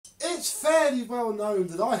it's fairly well known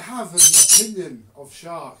that I have an opinion of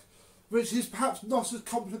shark, which is perhaps not as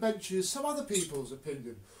complimentary as some other people's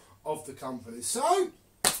opinion of the company. So,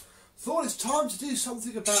 thought it's time to do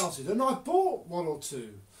something about it, and I bought one or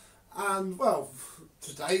two. And, well,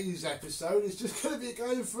 today's episode is just going to be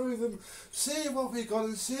going through them, seeing what we got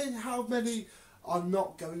and seeing how many are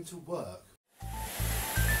not going to work.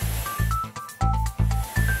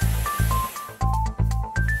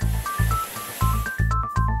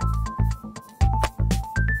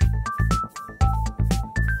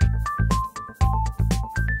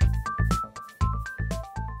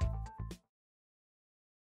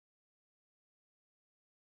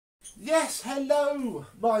 Yes, hello,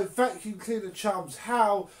 my vacuum cleaner chums.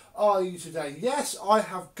 How are you today? Yes, I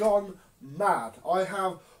have gone mad. I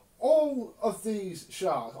have all of these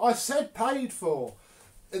sharks. I said paid for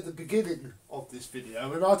at the beginning of this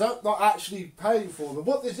video, and I don't not actually paying for them.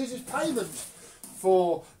 What this is payment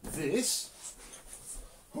for this,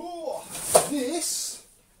 this,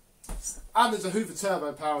 and there's a Hoover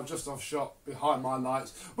Turbo Power just off shot behind my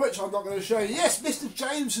lights, which I'm not going to show you. Yes, Mr.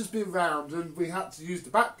 James has been round and we had to use the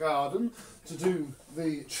back garden to do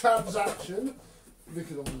the transaction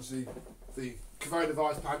because obviously the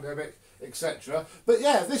coronavirus pandemic, etc. But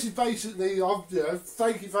yeah, this is basically,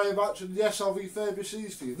 thank you very much, and yes, I'll refurbish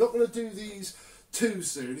these for you. Not going to do these too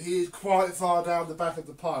soon. He is quite far down the back of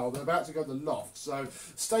the pile. They're about to go to the loft, so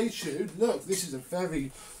stay tuned. Look, this is a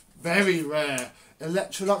very, very rare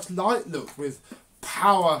Electrolux light look with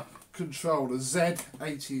power control, a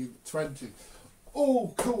Z1820.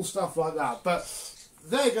 All cool stuff like that, but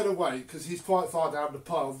they're going to wait because he's quite far down the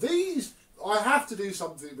pile. These I have to do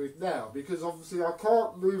something with now because obviously I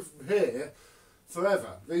can't move from here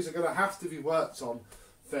forever. These are going to have to be worked on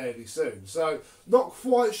fairly soon. So not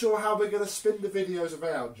quite sure how we're going to spin the videos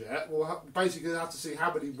around yet. We'll basically have to see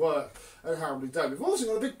how many work and how many don't. We've also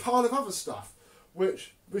got a big pile of other stuff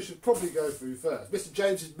which we should probably go through first. Mr.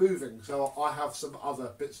 James is moving, so I have some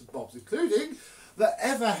other bits and bobs, including the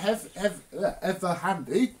ever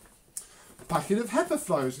handy packet of HEPA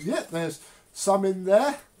flows. And yet there's some in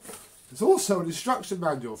there. There's also an instruction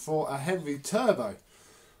manual for a Henry Turbo,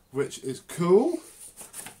 which is cool.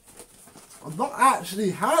 I've not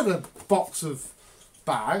actually had a box of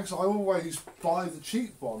bags. I always buy the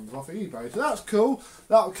cheap ones off eBay, so that's cool.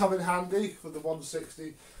 That'll come in handy for the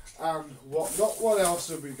 160 and whatnot. What else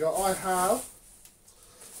have we got? I have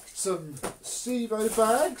some SIBO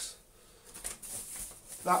bags.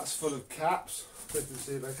 That's full of caps.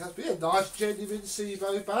 SIBO caps. But yeah, nice genuine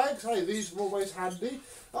SIBO bags. Hey, these are always handy.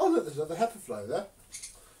 Oh look, there's another HEPA flow there.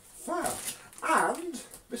 Fab. And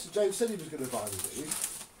Mr. James said he was going to buy me these.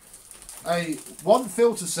 One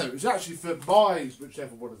filter set, which is actually for my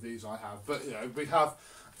whichever one of these I have. But you know, we have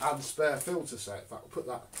and spare filter set. In fact, we'll put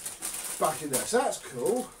that back in there. So that's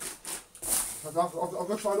cool. And I'm going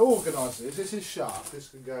to try and organise this. This is sharp. This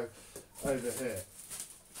can go over here.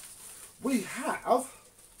 We have,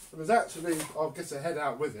 and there's actually, I'll get a head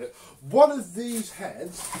out with it. One of these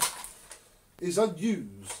heads is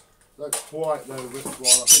unused. Don't quite know which one.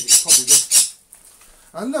 I think it's probably this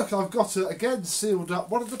one. And look, I've got it again sealed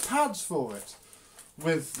up one of the pads for it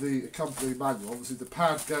with the accompanying manual. Obviously, the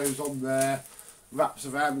pad goes on there, wraps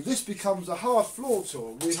around, and this becomes a hard floor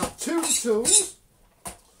tool. We have two tools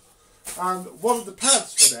and one of the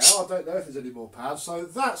pads for now. I don't know if there's any more pads, so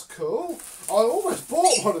that's cool. I almost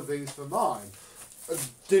bought one of these for mine and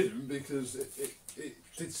didn't because it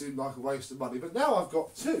did seem like a waste of money, but now I've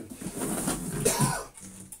got two.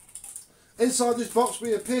 Inside this box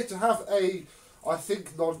we appear to have a, I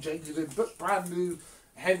think, non-genuine but brand new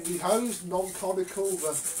Henry hose, non-conical,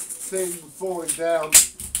 the thing falling down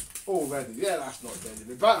already. Yeah, that's not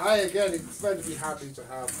genuine, but hey, again, incredibly happy to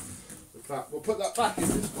have that. We'll put that back in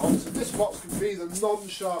this box, and this box can be the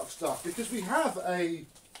non-shark stuff because we have a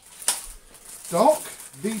dock,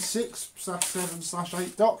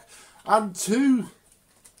 V6/7/8 dock, and two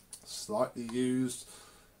slightly used,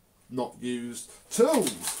 not used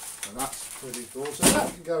tools, and that's pretty cool. So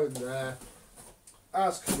that can go in there,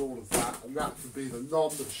 as can all of that, and that can be the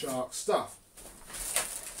non-shark stuff.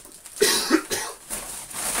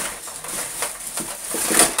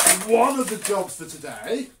 One of the jobs for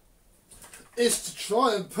today is to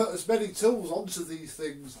try and put as many tools onto these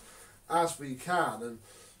things as we can, and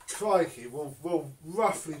crikey, we'll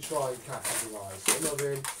roughly try and categorise them. I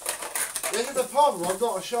mean, this is the problem, I'm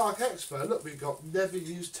not a shark expert. Look, we've got never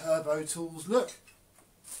used turbo tools. Look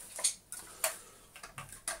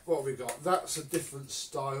what have we got. That's a different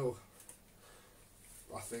style,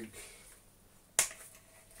 I think.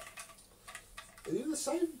 Are you the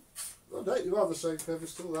same? Oh no, you are the same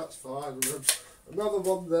pedestal, that's fine. Another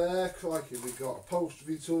one there. Crikey, we've got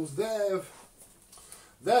upholstery tools. They're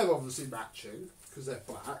obviously matching because they're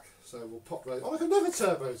black. So we'll pop those. Oh, look, another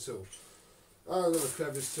turbo tool. Another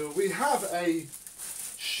crevice tool. We have a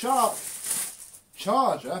Shark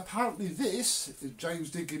charger. Apparently this,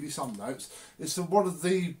 James did give me some notes, it's one of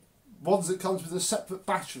the ones that comes with a separate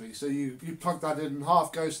battery. So you plug that in and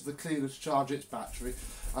half goes to the cleaner to charge its battery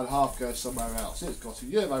and half goes somewhere else. It's got a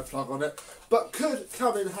Euro plug on it, but could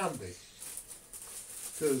come in handy.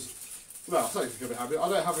 Because, well, I think it's going to be handy. I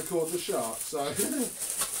don't have a cordless Shark, so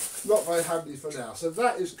not very handy for now. So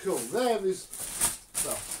that is cool. There's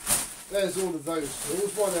all of those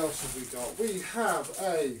tools. What else have we got? We have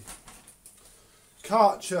a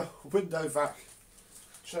Karcher window vac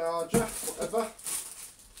charger, whatever.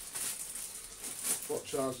 What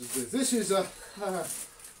charger is this? This is a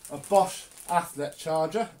Bosch Athlete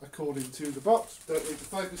charger, according to the box. Don't need to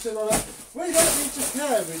focus in on it. We don't need to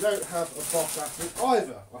care. We don't have a Bosch Athlete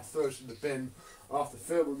either. I threw it in the bin after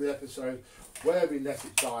filming the episode where we let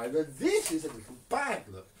it die. And then this is a little bag,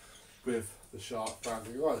 look, with the Shark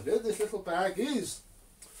branding on it. This little bag is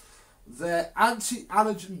their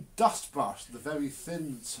anti-allergen dust brush, the very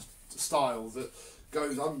thin style that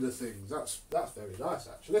goes under things. That's very nice,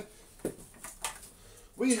 actually.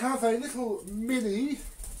 We have a little mini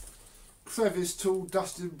crevice tool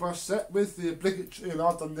dusting brush set with the obligatory, and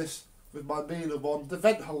I've done this with my Miele one, the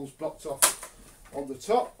vent holes blocked off on the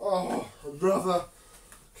top. Oh, I'd rather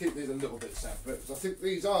keep these a little bit separate because I think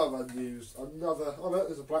these are unused. Another, oh no,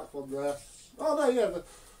 there's a black one there. Oh no, yeah,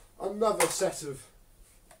 another set of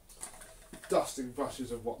dusting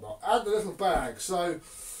brushes and whatnot, and a little bag. So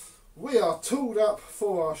we are tooled up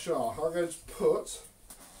for our Shark. I'm going to put,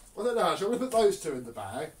 I don't know, actually, I'm going to put those two in the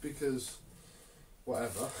bag because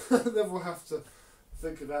whatever. Then we'll have to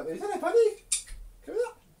think about these. Hello, buddy. Come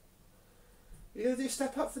on. You going to do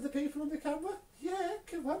step up for the people on the camera? Yeah,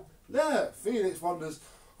 come on. Look, Felix wonders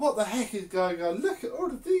what the heck is going on. Look at all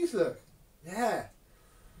of these. Look. Yeah.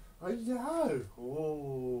 I know.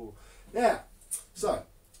 Oh. Yeah. So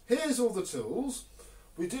here's all the tools.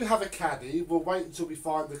 We do have a caddy. We'll wait until we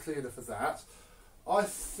find the cleaner for that. I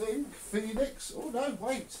think Felix, oh no,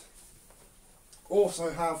 wait,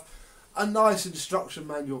 also have a nice instruction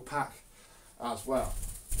manual pack as well.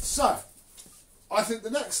 So I think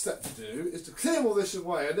the next step to do is to clear all this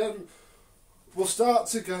away, and then we'll start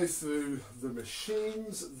to go through the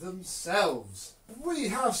machines themselves. We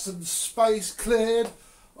have some space cleared.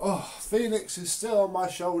 Oh, Felix is still on my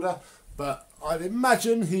shoulder, but I'd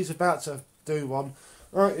imagine he's about to do one.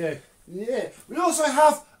 Right, yeah. Yeah. We also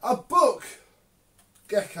have a book.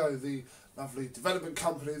 Gecko, the lovely development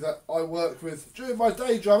company that I work with during my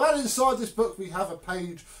day job, and inside this book we have a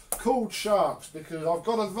page called Sharks, because I've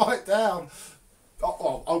got to write down,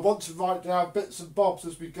 I want to write down bits and bobs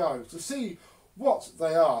as we go to see what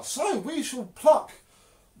they are. So we shall pluck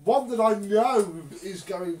one that I know is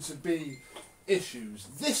going to be issues.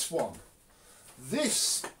 This one.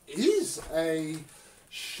 This is a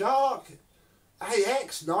Shark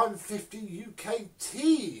AX 950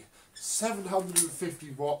 UKT. 750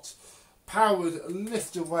 watt powered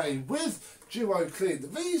lift away with duo clean. The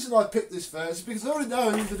reason I picked this first is because I already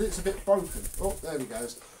know that it's a bit broken. Oh, there we go.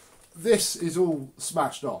 This is all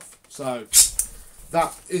smashed off, so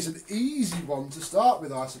that is an easy one to start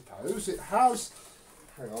with, I suppose. It has,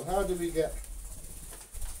 hang on, how do we get,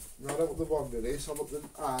 no, I don't want the 1 minute, I want the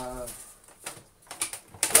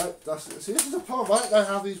no, that's it. See, this is the part I don't know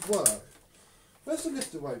how these work. Where's the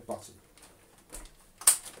lift away button?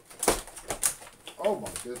 Oh my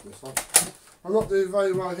goodness, I'm not doing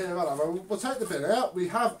very well here, am I? We'll take the bin out. We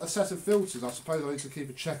have a set of filters. I suppose I need to keep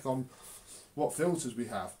a check on what filters we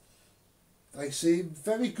have. They seem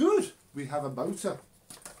very good. We have a motor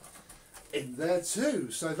in there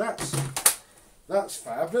too, so that's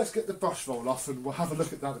fab. Let's get the brush roll off and we'll have a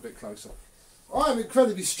look at that a bit closer. I'm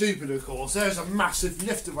incredibly stupid, of course. There's a massive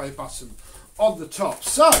lift away button on the top.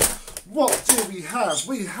 So, what do we have?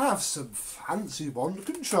 We have some fancy wand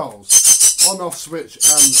controls. On-off switch and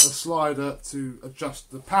a slider to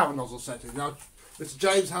adjust the power nozzle setting. Now, Mr.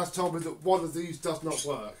 James has told me that one of these does not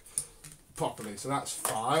work properly, so that's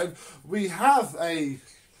fine. We have a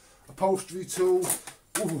upholstery tool.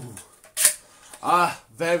 Ooh.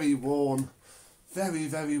 Very worn. Very,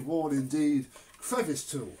 very worn indeed. Crevice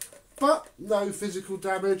tool. But no physical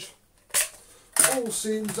damage. All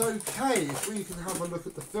seems okay. If we can have a look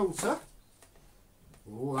at the filter.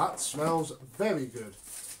 Oh, that smells very good.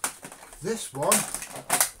 This one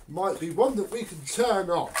might be one that we can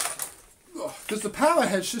turn on, because the power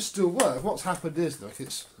head should still work. What's happened is, look,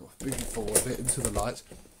 it's bringing forward a bit into the light.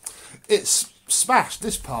 It's smashed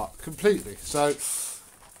this part completely. So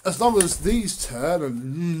as long as these turn,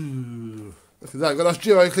 and look at that, got a nice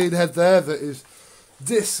duo clean head there that is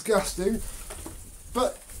disgusting,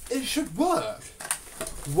 but it should work.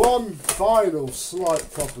 One final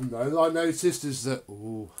slight problem though that I noticed is that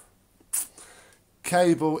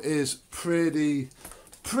cable is pretty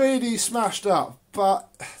smashed up, but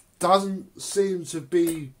doesn't seem to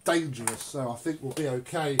be dangerous, so I think we'll be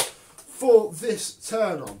okay for this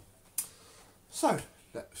turn on. So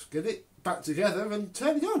let's get it back together and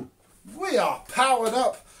turn it on. We are powered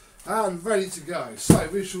up and ready to go. So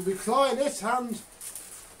we shall recline it and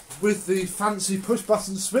with the fancy push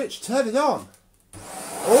button switch turn it on.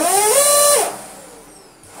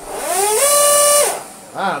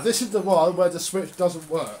 This is the one where the switch doesn't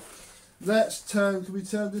work. Let's turn, can we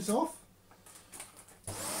turn this off?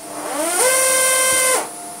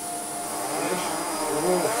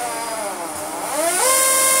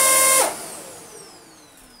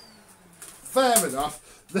 Fair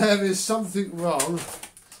enough, there is something wrong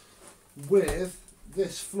with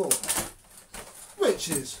this floor, which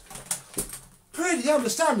is pretty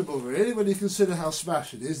understandable really when you consider how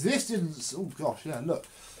smashed it is. This didn't, oh gosh, yeah, look,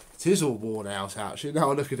 it is all worn out actually,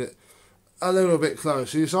 now I look at it a little bit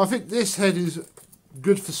closely. So I think this head is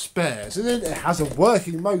good for spares, and then it has a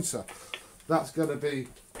working motor. That's going to be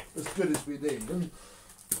as good as we need, and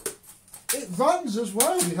it runs as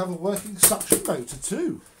well. We have a working suction motor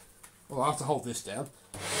too. Well, I'll have to hold this down.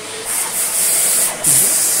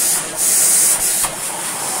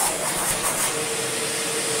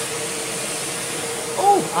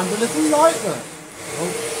 Oh, and a little light there.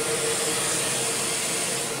 Oh.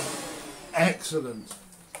 Excellent.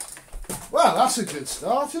 Well, that's a good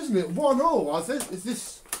start, isn't it? 1-1. I think if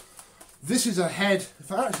this is a head. In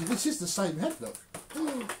fact, actually, this is the same head. Look.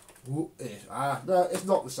 No, it's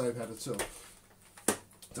not the same head at all.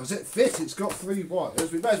 Does it fit? It's got 3 wires.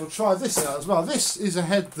 We may as well try this out as well. This is a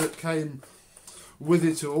head that came with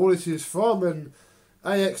it all. It is from an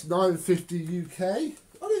AX950 UK.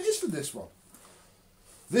 Oh, it is from this one.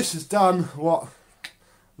 This has done what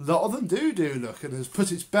a lot of them do, look, and has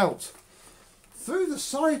put its belt through the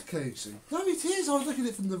side casing. No, it is. I was looking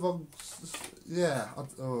at it from the wrong... Yeah.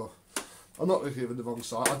 I'm not looking at it from the wrong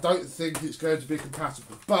side. I don't think it's going to be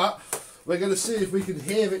compatible. But we're going to see if we can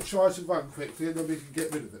hear it try to run quickly, and then we can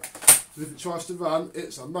get rid of it. So if it tries to run,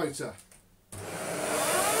 it's a motor.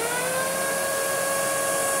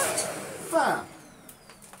 Fab.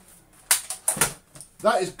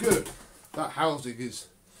 That is good. That housing is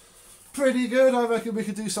pretty good. I reckon we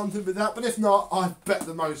could do something with that, but if not, I bet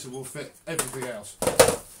the motor will fit everything else.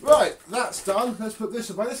 Right, that's done. Let's put this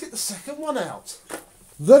away. Let's get the second one out.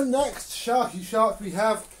 The next Sharky Shark we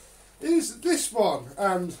have is this one,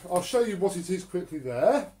 and I'll show you what it is quickly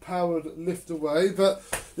there. Powered lift away, but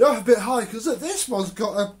you're a bit high because this one's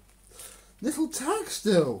got a little tag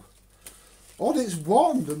still on its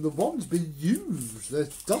wand, and the wand's been used.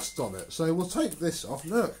 There's dust on it, so we'll take this off.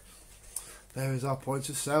 Look, there is our point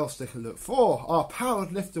of sale sticker. Look, for our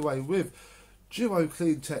powered lift away with Duo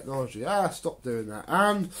Clean technology. Stop doing that.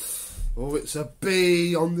 And oh, it's a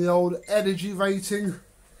B on the old energy rating.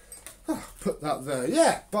 Put that there.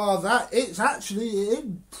 Yeah, bar that, it's actually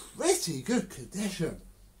in pretty good condition.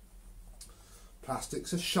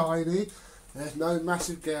 Plastics are shiny. There's no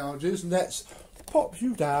massive gouges. Let's pop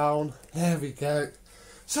you down. There we go.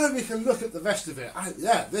 So we can look at the rest of it.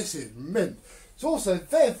 Yeah, this is mint. It's also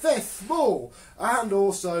very, very small. And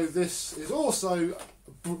also, this is also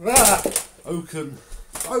oaken.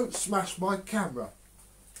 Don't smash my camera.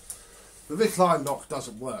 The recline lock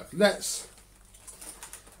doesn't work. Let's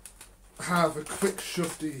have a quick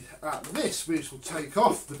shufty at this, which will take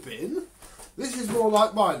off the bin. This is more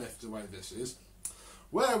like my lift away, this is.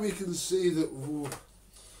 Where we can see that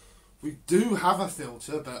we do have a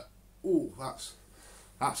filter, but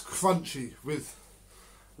that's crunchy with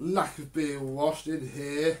lack of being washed in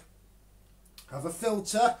here. Have a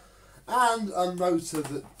filter and a motor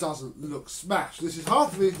that doesn't look smashed. This is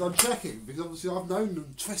hard for me on checking because obviously I've known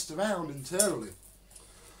them twist around internally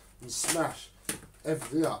and smash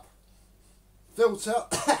everything up. Filter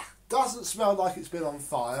doesn't smell like it's been on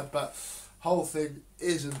fire, but whole thing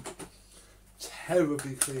isn't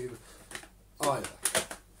terribly clean either.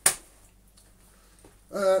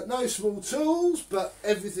 No small tools, but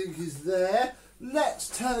everything is there.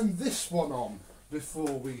 Let's turn this one on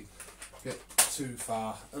before we get too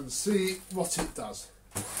far and see what it does.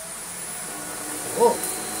 Oh,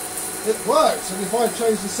 it works. And if I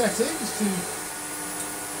change the settings to,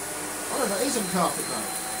 oh, that isn't carpet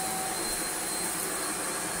though.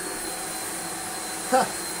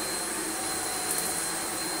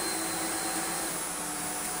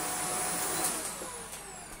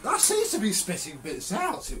 That seems to be spitting bits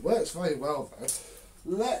out. It works very well though.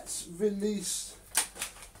 Let's release,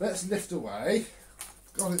 let's lift away.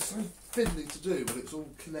 God, it's so fiddly to do, but it's all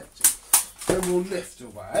connected. Then we'll lift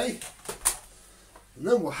away. And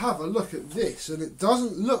then we'll have a look at this, and it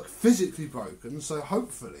doesn't look physically broken, so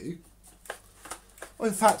hopefully, well,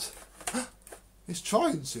 in fact, it's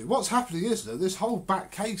trying to. What's happening is that this whole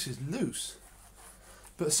back case is loose.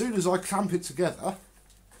 But as soon as I clamp it together,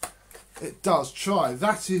 it does try.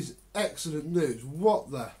 That is excellent news.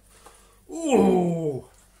 What the... Ooh!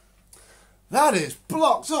 That is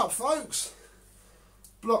blocked up, folks.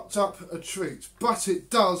 Blocked up a treat. But it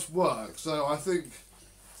does work. So I think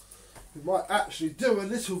we might actually do a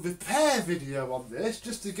little repair video on this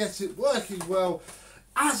just to get it working well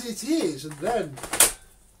as it is. And then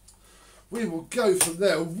we will go from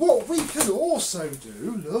there. What we can also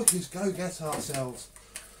do, look, is go get ourselves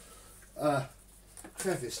a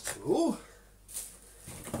crevice tool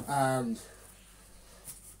and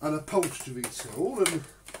an upholstery tool, and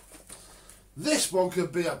this one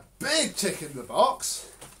could be a big tick in the box.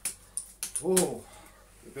 Oh,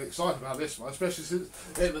 a bit excited about this one, especially since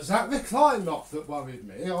it was that recline lock that worried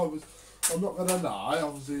me. I'm not going to lie,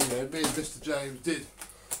 obviously, you know, me and Mr. James did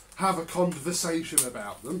have a conversation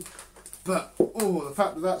about them, but oh, the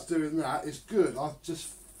fact that that's doing that is good. I've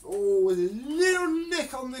just, oh, with a little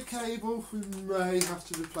nick on the cable, we may have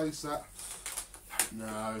to replace that.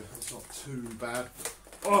 No, it's not too bad.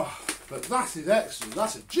 Oh, but that is excellent.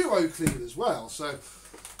 That's a duo clean as well, so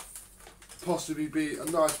possibly be a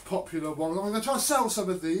nice popular one. I'm going to try and sell some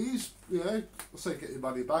of these, you know, I'll say get your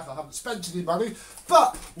money back. I haven't spent any money,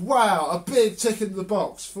 but wow, a big tick in the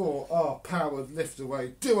box for our powered lift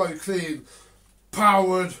away. Duo clean,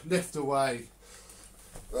 powered lift away.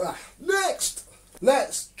 Next,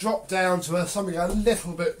 let's drop down to something a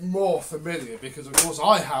little bit more familiar, because of course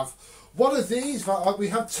I have one of these, we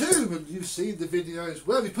have two, and you've seen the videos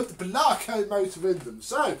where we put the Belaco motor in them.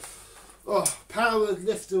 So, powered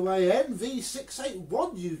lift away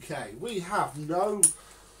NV681 UK. We have no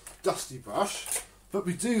dusty brush, but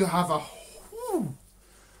we do have a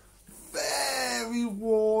very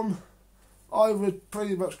worn, I would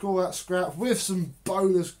pretty much call that scrap, with some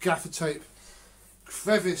bonus gaffer tape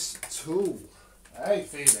crevice tool. Hey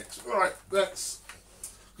Felix, right,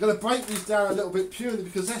 I'm going to break these down a little bit purely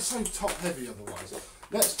because they're so top heavy otherwise.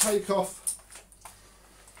 Let's take off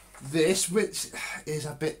this, which is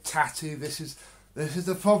a bit tatty. This is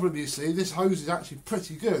the problem, you see. This hose is actually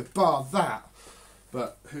pretty good, bar that.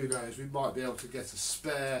 But who knows, we might be able to get a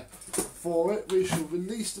spare for it. We shall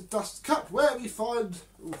release the dust cup where we find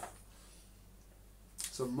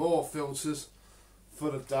some more filters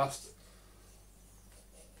full of dust.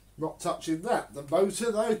 Not touching that. The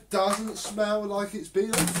motor though doesn't smell like it's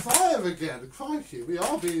been on fire again. Crikey,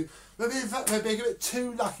 we're being a bit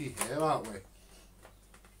too lucky here, aren't we?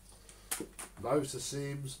 Motor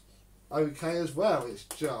seems okay as well. It's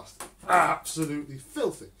just absolutely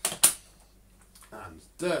filthy and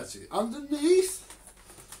dirty underneath.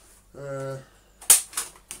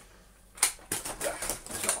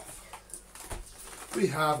 We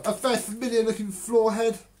have a very familiar looking floor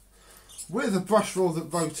head with a brush roll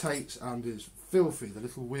that rotates and is filthy. The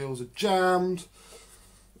little wheels are jammed.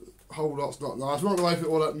 Whole lot's not nice. We're not going to open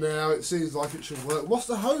it all up now. It seems like it should work. What's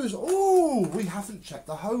the hose? Oh, we haven't checked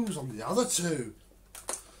the hose on the other two.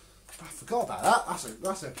 I forgot about that.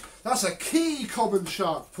 That's a key common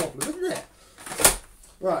shark problem, isn't it?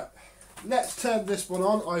 Right, let's turn this one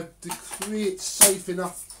on. I decree it's safe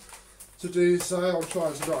enough to do so. I'm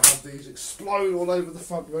trying to not have these explode all over the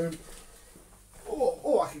front room.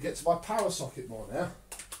 Or I can get to my power socket more now.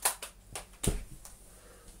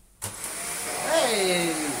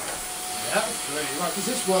 Hey! Yeah, that's great. Right, does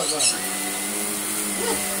this work well?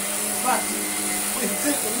 Yeah. In fact, we can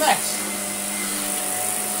take the mess.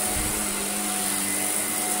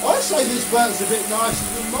 I say this works a bit nicer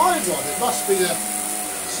than mine one. It must be a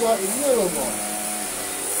slightly newer one.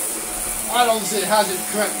 And obviously it has its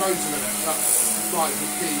correct motor in it. That might be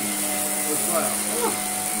key as well. Oh.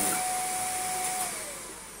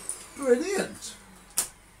 Brilliant.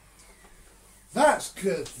 That's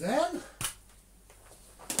good then.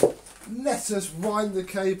 Let us wind the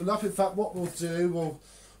cable up. In fact, what we'll do,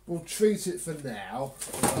 we'll treat it for now.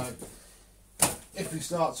 If we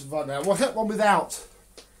start to run out, we'll hit one without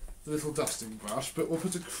the little dusting brush, but we'll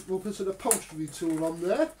put an upholstery tool on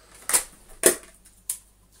there.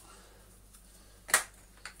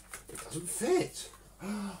 It doesn't fit.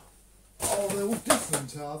 Oh, they're all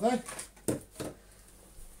different, are they?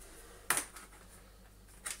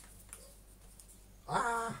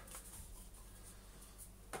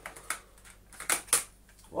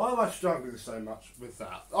 Why am I struggling so much with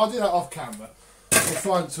that? I'll do that off camera. We'll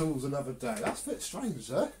find tools another day. That's a bit strange,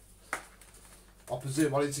 though. I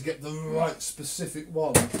presume I need to get the right specific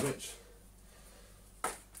one, which...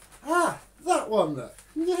 Ah, that one there.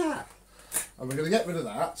 Yeah. And we're going to get rid of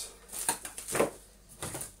that.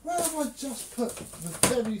 Where have I just put the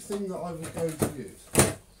very thing that I was going to use?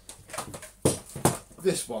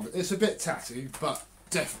 This one. It's a bit tatty, but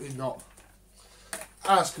definitely not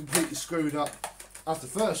as completely screwed up as the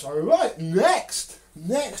first one. Right, next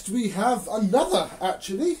we have another,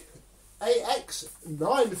 actually, AX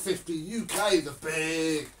 950 UK, the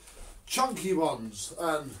big chunky ones,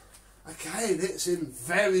 and again it's in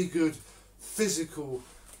very good physical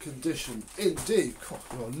condition indeed. God,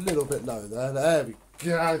 you're a little bit low there we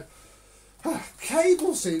go.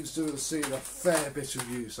 Cable seems to have seen a fair bit of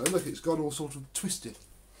use, so look, it's gone all sort of twisted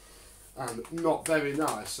and not very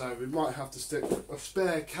nice, so we might have to stick a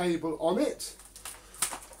spare cable on it.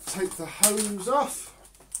 Take the hose off.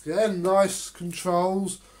 Again, nice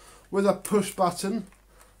controls with a push button.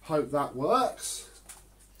 Hope that works.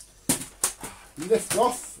 Lift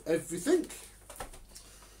off everything.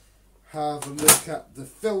 Have a look at the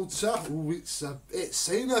filter. Ooh, it's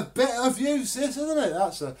seen a bit of use, this, isn't it?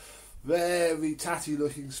 That's a very tatty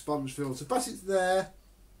looking sponge filter, but it's there.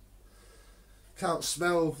 Can't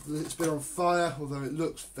smell that it's been on fire, although it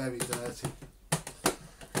looks very dirty.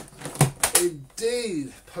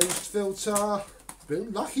 Indeed, post filter.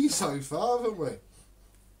 Been lucky so far, haven't we?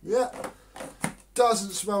 Yeah.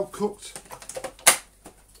 Doesn't smell cooked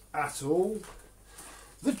at all.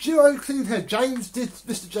 The duo clean head.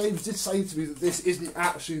 Mr. James did say to me that this isn't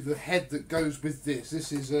actually the head that goes with this.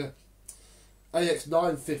 This is a AX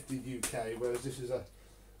 950 UK, whereas this is a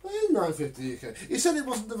 950 UK. He said it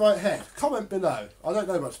wasn't the right head. Comment below. I don't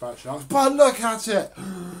know much about sharks, but look at it.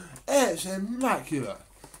 It's immaculate.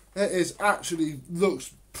 It is actually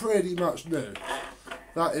looks pretty much new.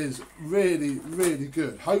 That is really, really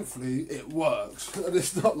good. Hopefully it works and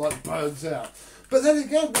it's not like burns out. But then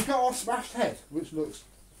again, we've got our smashed head, which looks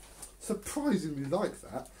surprisingly like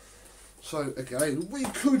that. So again, we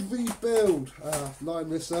could rebuild. Line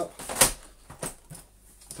this up.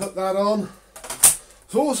 Put that on.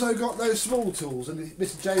 It's also got no small tools, and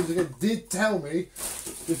Mr. James again did tell me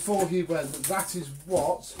before he went that that is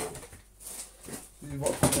what. You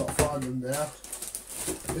watch me not find them now.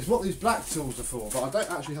 It's what these black tools are for, but I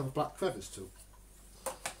don't actually have a black crevice tool.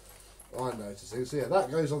 I'm noticing. So yeah,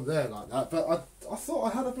 that goes on there like that, but I thought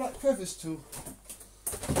I had a black crevice tool.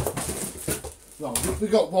 Well,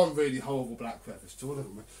 we've got one really horrible black crevice tool,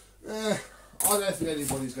 haven't we? I don't think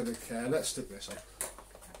anybody's going to care. Let's stick this on.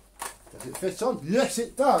 Does it fit on? Yes,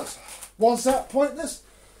 it does. Was that pointless?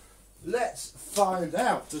 Let's find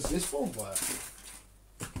out. Does this one work?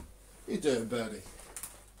 What are you doing, Birdie?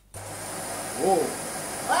 Whoa.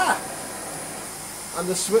 Ah! And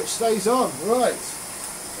the switch stays on. Right.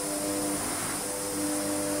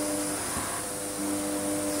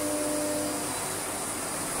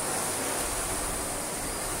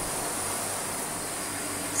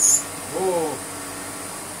 Whoa.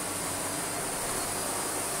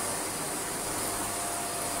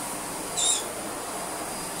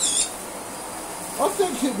 I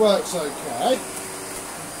think it works okay.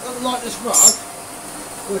 Like this rug.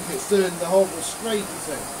 Look, it's doing the whole scraping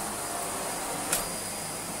thing.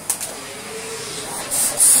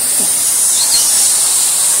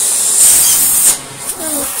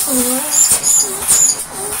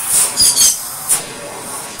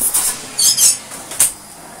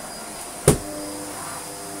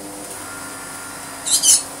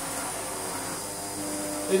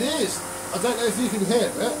 It is. I don't know if you can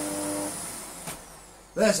hear it.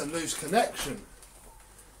 There's a loose connection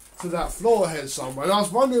to that floor head somewhere. And I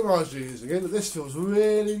was wondering when I was using it, that this feels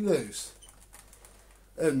really loose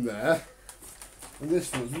in there, and this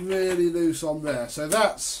feels really loose on there. So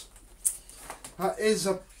that is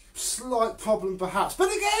a slight problem perhaps,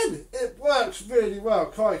 but again, it works really well.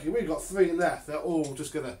 Crikey, we've got 3 left. They're all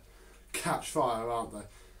just going to catch fire, aren't they?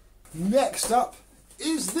 Next up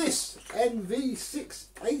is this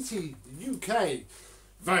NV680 UK.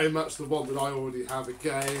 Very much the one that I already have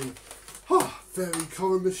again. Oh, very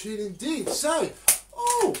common machine indeed. So,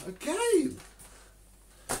 oh, again,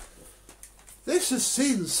 this has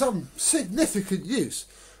seen some significant use.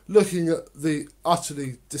 Looking at the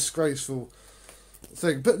utterly disgraceful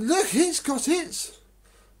thing, but look, it's got its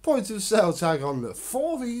point of sale tag on. Look,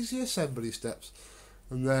 4 easy assembly steps,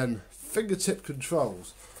 and then fingertip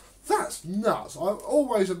controls. That's nuts. It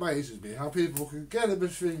always amazes me how people can get a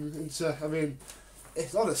machine into. I mean,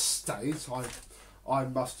 it's not a state. I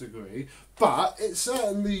must agree, but it's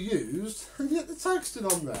certainly used, and yet the tag's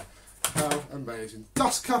still on there. How amazing.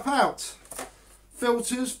 Dust cup out.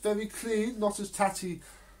 Filters, very clean, not as tatty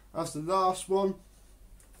as the last one.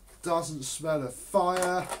 Doesn't smell of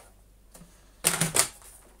fire.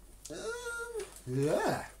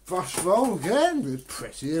 Yeah, brush roll again.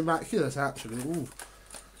 Pretty immaculate actually. Ooh.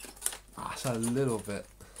 That's a little bit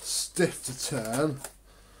stiff to turn.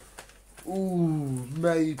 Ooh,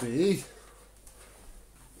 maybe.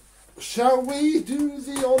 Shall we do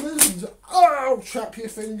the honours? Oh, trap your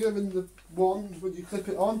finger in the wand when you clip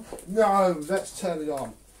it on. No, let's turn it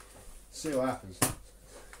on. See what happens.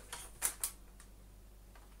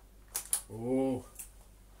 Oh,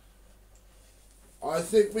 I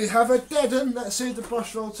think we have a dead one. Let's see if the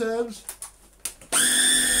brush roll turns.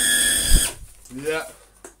 Yeah.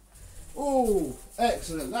 Oh,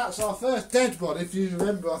 excellent. That's our first dead one. If you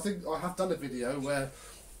remember, I think I have done a video where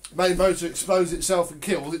main motor explodes itself and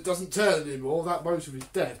kills. It doesn't turn anymore. That motor is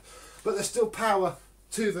dead. But there's still power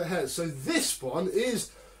to the head. So this one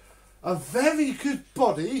is a very good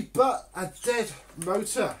body, but a dead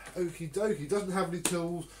motor. Okie dokie. Doesn't have any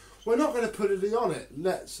tools. We're not going to put anything on it.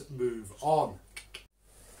 Let's move on.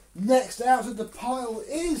 Next out of the pile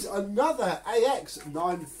is another AX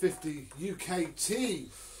 950 UKT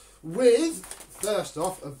with, first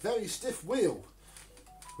off, a very stiff wheel,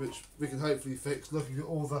 which we can hopefully fix looking at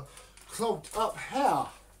all the clogged up hair.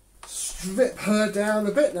 Strip her down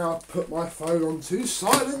a bit. Now I've put my phone on to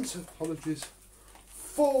silent. Apologies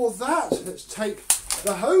for that. Let's take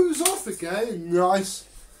the hose off again. Nice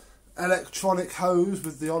electronic hose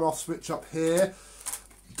with the on-off switch up here.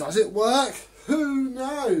 Does it work? Who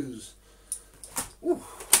knows? Ooh,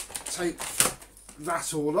 take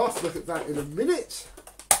that all off. Look at that in a minute.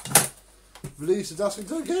 Release the dust.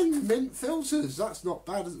 So again, mint filters. That's not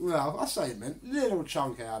bad. Well, I say mint. Little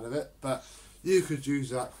chunk out of it, but you could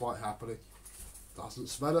use that quite happily. Doesn't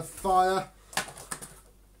smell of fire.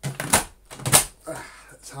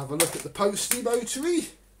 Let's have a look at the posty motory.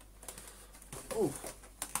 Oh.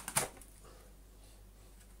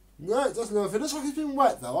 No, it doesn't look. It looks like it's been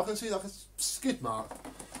wet though. I can see like a skid mark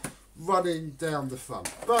running down the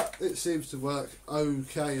front, but it seems to work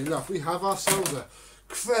okay enough. We have ourselves a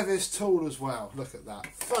crevice tool as well. Look at that.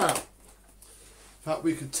 Fab. In fact,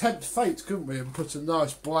 we could tempt fate, couldn't we, and put a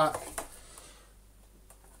nice black.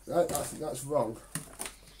 I think that's wrong.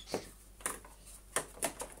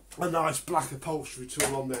 A nice black upholstery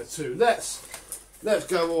tool on there too. Let's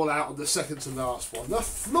go all out on the second to last one. The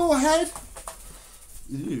floor head.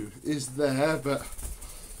 Is there, but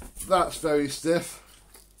that's very stiff,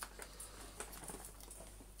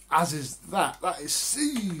 as is that. That is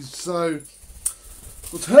seized, so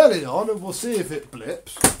we'll turn it on and we'll see if it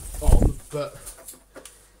blips on, but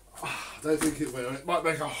I don't think it will. It might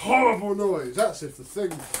make a horrible noise. That's if the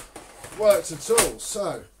thing works at all.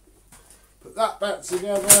 So put that back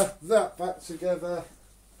together, that back together,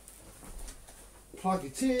 plug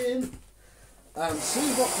it in and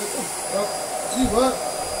see what the you work.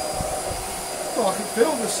 Oh, I can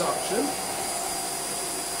feel the suction.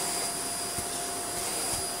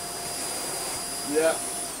 Yeah.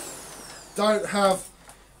 Don't have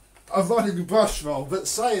a running brush roll, but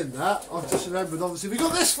saying that, I've just remembered obviously we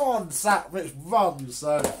got this one sat which runs,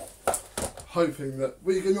 so hoping that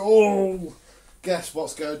we can all guess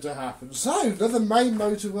what's going to happen. So another main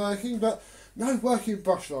motor working, but no working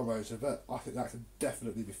brush roll motor, but I think that can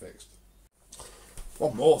definitely be fixed.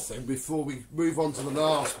 One more thing before we move on to the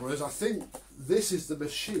last one is I think this is the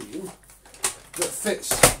machine that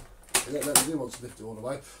fits, let me do want to lift it all the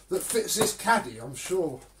way, that fits this caddy. I'm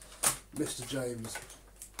sure Mr. James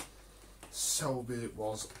Selby it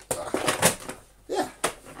was. Yeah,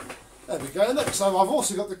 there we go. Look, so I've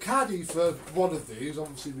also got the caddy for one of these.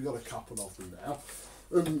 Obviously we've got a couple of them now.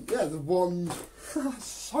 And yeah, the wand,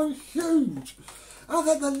 so huge. And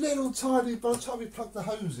then the little tiny, by the time we plug the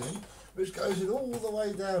hose in, which goes in all the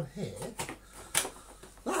way down here.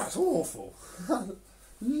 That's awful.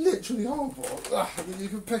 Literally horrible. And then you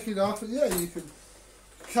can pick it up and yeah, you can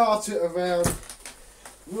cart it around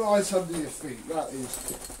right under your feet. That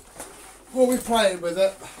is, we'll be playing with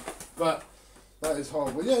it, but that is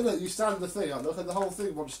horrible. Yeah, look, you stand the thing up, look, and the whole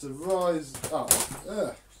thing wants to rise up.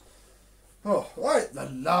 Oh, right, the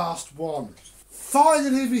last one.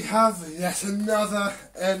 Finally we have yet another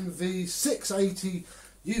NV680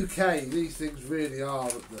 UK. These things really are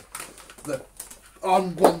the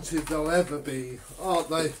unwanted they'll ever be, aren't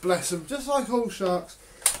they? Bless them. Just like all sharks,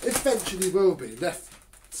 eventually will be.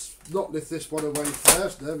 Not lift this one away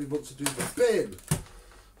first. No, we want to do the bin,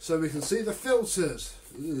 so we can see the filters.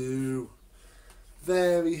 Ooh,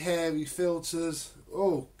 very hairy filters.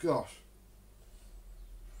 Oh gosh,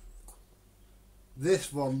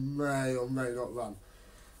 this one may or may not run.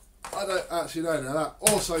 I don't actually know now. That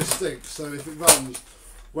also stinks, so if it runs,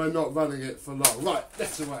 we're not running it for long. Right,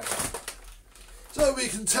 left away. So we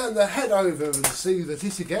can turn the head over and see that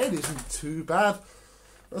it again isn't too bad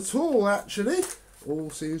at all, actually. All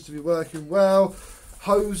seems to be working well.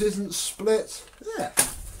 Hose isn't split. Yeah,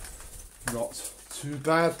 not too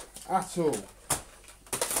bad at all.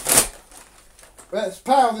 Let's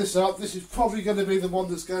power this up. This is probably going to be the one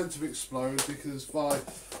that's going to explode because by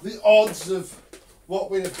the odds of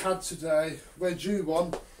what we have had today, we're due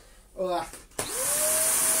one. Oh,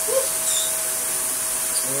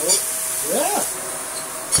 yeah.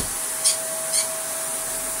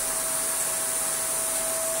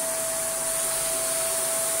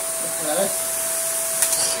 Okay.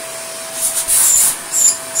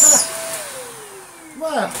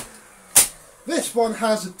 Well, this one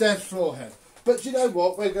has a dead floor head. But you know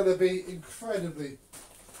what? We're going to be incredibly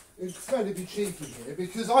cheeky here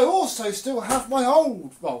because I also still have my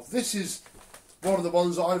old, well, this is one of the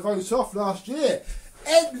ones that I wrote off last year,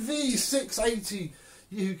 NV680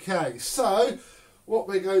 UK. So, what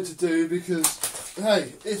we're going to do, because,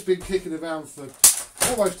 hey, it's been kicking around for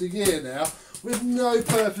almost a year now, with no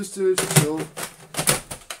purpose to it at all.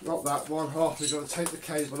 Not that one. Oh, we've got to take the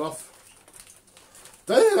cable off.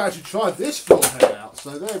 They didn't actually try this floor head out,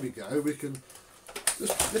 so there we go. We can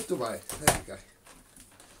just lift away. There we go.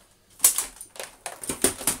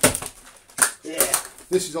 Yeah.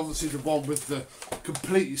 This is obviously the one with the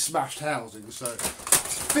completely smashed housing, so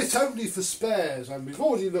fit only for spares, and we've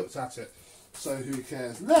already looked at it, so who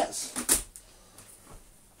cares? Let's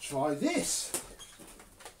try this.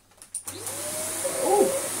 Oh!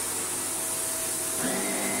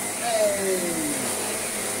 Hey!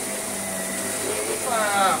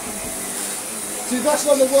 Wow! See, that's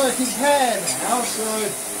not a working pair now, so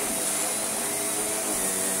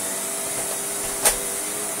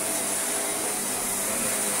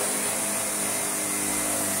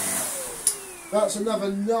that's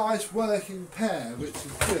another nice working pair, which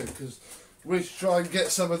is good because we should try and get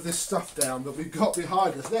some of this stuff down that we've got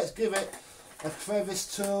behind us. Let's give it a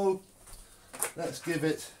crevice tool. Let's give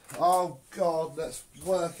it, oh God, let's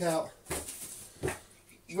work out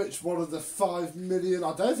which one of the 5 million.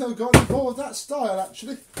 I don't think I've got any more of that style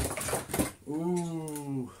actually.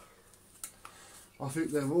 Ooh, I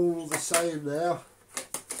think they're all the same now.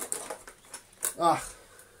 Ah,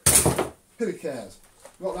 who cares?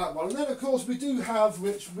 Got that one. And then of course we do have,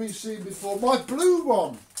 which we've seen before, my blue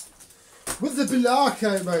one with the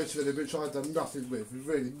Bilarco motor in it, which I've done nothing with. We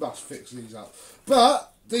really must fix these up.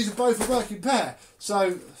 But these are both a working pair,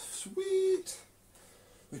 so sweet.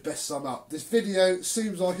 We best sum up. This video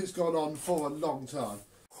seems like it's gone on for a long time.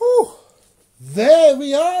 Whew. There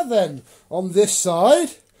we are then, on this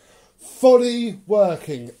side. Fully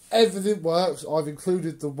working. Everything works. I've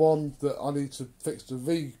included the one that I need to fix the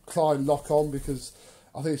recline lock on because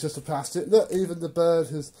I think it's just a plastic. Look, even the bird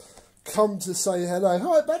has come to say hello.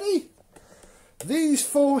 Hi, buddy. These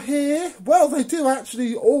 4 here, well, they do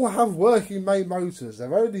actually all have working main motors.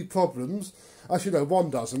 Their only problems, actually no, one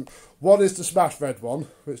doesn't. One is the smashed red one,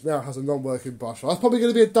 which now has a non-working brush. That's probably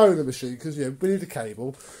going to be a donor machine because, you know, we need a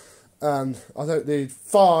cable. And I don't need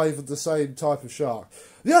 5 of the same type of shark.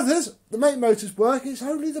 The others, the main motors work. It's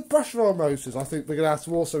only the brush roll motors. I think we're going to have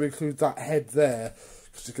to also include that head there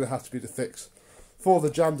because it's going to have to be the fix for the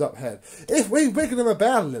jammed up head. If we wiggle them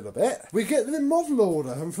about a little bit, we get them in model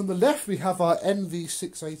order. And from the left we have our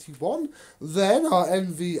NV681, then our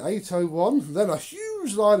NV801, then a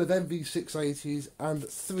huge line of NV680s and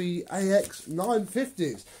 3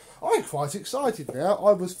 AX950s. I'm quite excited now.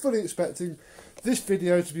 I was fully expecting this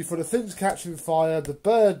video to be full of things catching fire, the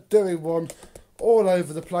bird doing one all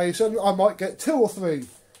over the place, and I might get 2 or 3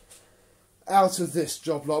 out of this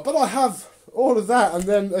job lot. But I have all of that and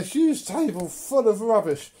then a huge table full of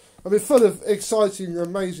rubbish. I mean, full of exciting,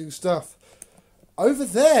 amazing stuff over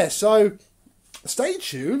there. So stay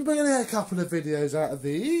tuned. We're going to get a couple of videos out of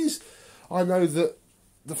these. I know that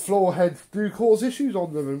the floor heads do cause issues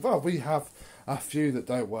on them, and well, we have a few that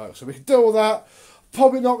don't work, so we can do all that.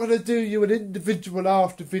 Probably not going to do you an individual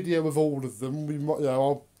after video of all of them. We might, you know,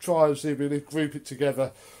 I'll try and see if we can group it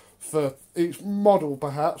together for each model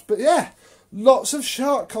perhaps. But yeah, lots of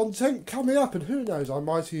shark content coming up, and who knows, I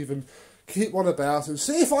might even keep one about and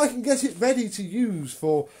see if I can get it ready to use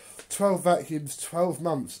for 12 vacuums, 12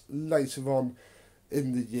 months later on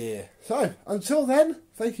in the year. So, until then,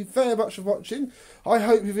 thank you very much for watching. I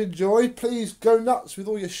hope you've enjoyed. Please go nuts with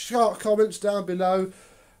all your shark comments down below.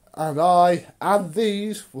 And I and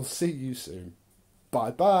these will see you soon.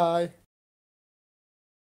 Bye bye.